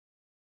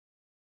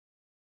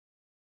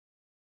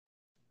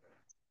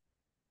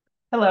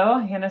Hello,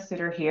 Hannah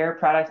Sutor here,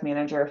 product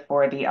manager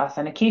for the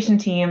authentication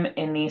team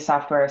in the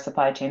software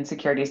supply chain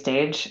security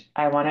stage.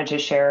 I wanted to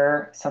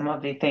share some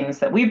of the things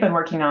that we've been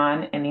working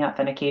on in the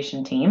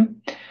authentication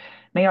team.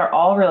 They are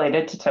all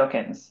related to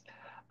tokens.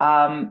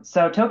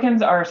 So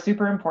tokens are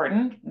super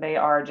important. They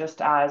are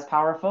just as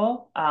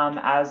powerful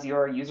as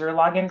your user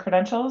login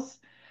credentials.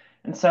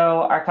 And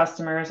so our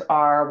customers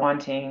are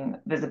wanting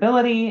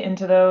visibility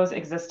into those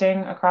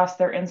existing across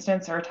their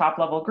instance or top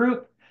level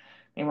group.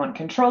 They want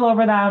control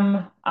over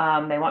them.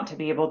 They want to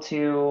be able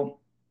to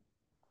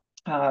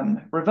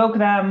revoke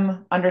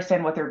them,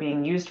 understand what they're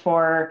being used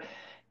for,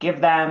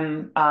 give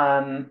them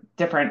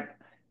different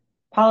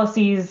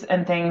policies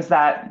and things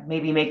that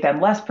maybe make them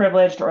less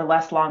privileged or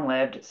less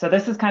long-lived. So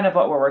this is kind of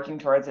what we're working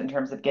towards in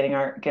terms of giving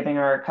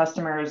our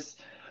customers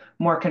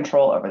more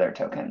control over their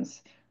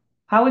tokens.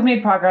 How we've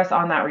made progress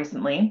on that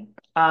recently.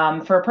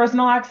 For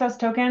personal access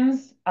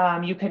tokens,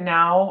 you can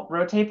now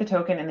rotate the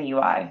token in the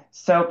UI.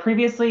 So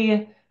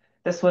previously,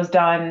 this was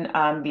done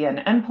via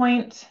an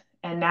endpoint,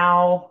 and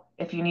now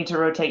if you need to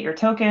rotate your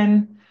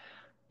token,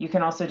 you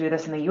can also do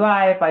this in the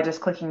UI by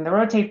just clicking the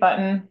rotate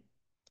button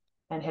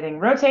and hitting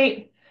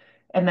rotate.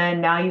 And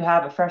then now you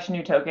have a fresh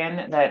new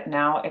token that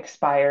now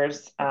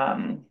expires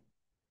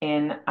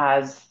in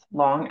as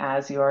long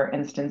as your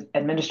instance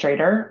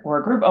administrator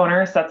or group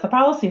owner sets the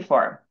policy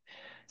for.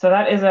 So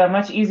that is a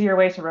much easier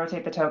way to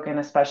rotate the token,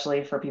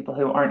 especially for people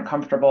who aren't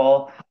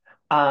comfortable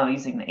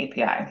using the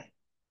API.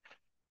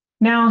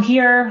 Now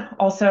here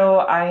also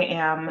I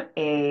am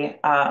a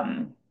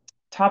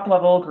top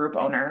level group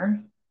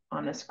owner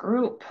on this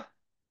group.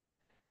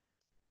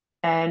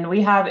 And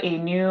we have a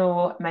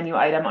new menu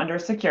item under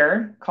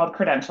secure called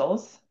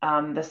credentials.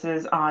 This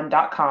is on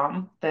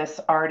 .com. This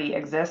already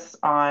exists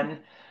on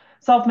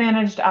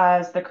self-managed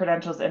as the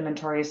credentials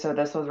inventory. So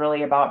this was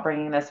really about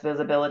bringing this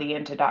visibility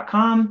into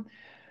 .com,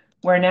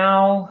 where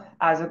now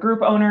as a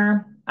group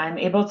owner, I'm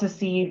able to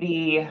see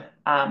the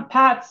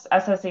PATs,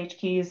 SSH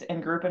keys,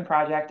 and group and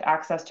project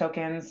access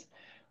tokens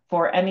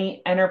for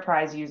any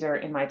enterprise user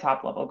in my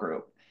top level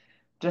group.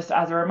 Just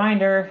as a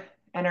reminder,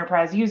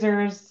 enterprise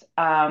users,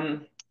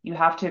 you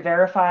have to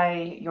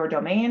verify your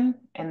domain,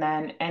 and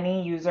then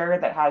any user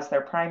that has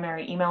their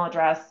primary email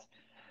address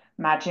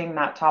matching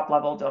that top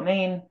level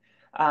domain,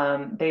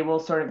 they will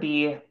sort of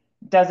be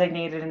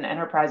designated an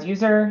enterprise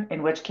user,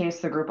 in which case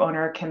the group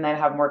owner can then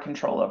have more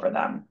control over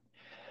them.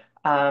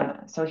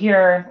 So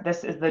here,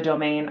 this is the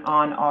domain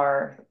on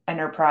our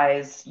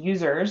enterprise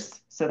users.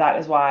 So that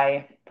is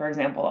why, for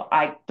example,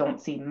 I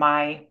don't see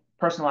my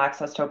personal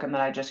access token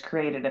that I just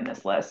created in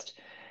this list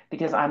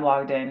because I'm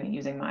logged in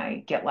using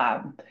my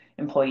GitLab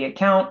employee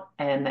account,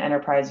 and the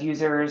enterprise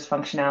users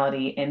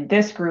functionality in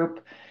this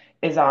group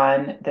is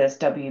on this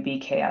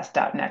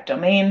wbks.net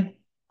domain.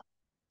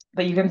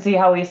 But you can see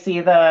how we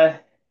see the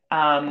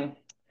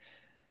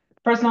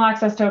personal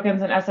access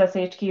tokens and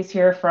SSH keys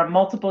here from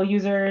multiple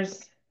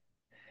users.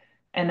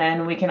 And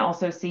then we can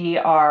also see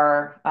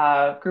our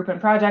group and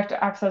project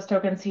access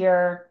tokens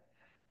here,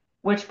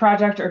 which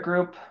project or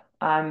group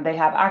they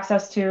have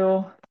access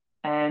to,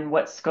 and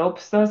what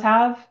scopes those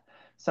have.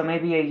 So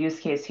maybe a use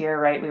case here,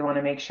 right? We want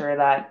to make sure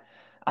that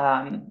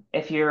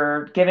if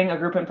you're giving a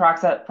group and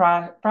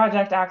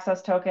project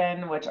access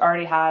token, which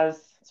already has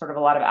sort of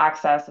a lot of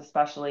access,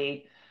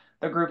 especially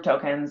the group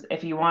tokens,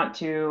 if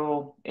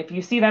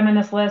you see them in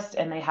this list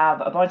and they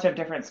have a bunch of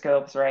different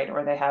scopes, right?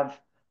 Or they have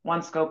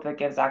one scope that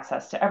gives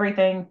access to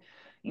everything,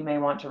 you may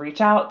want to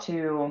reach out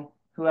to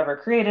whoever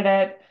created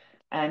it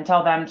and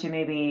tell them to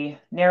maybe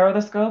narrow the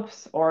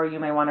scopes, or you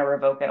may want to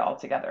revoke it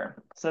altogether.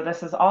 So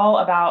this is all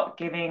about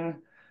giving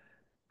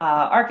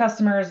our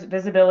customers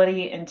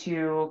visibility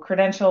into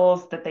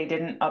credentials that they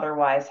didn't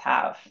otherwise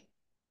have.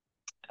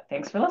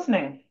 Thanks for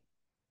listening.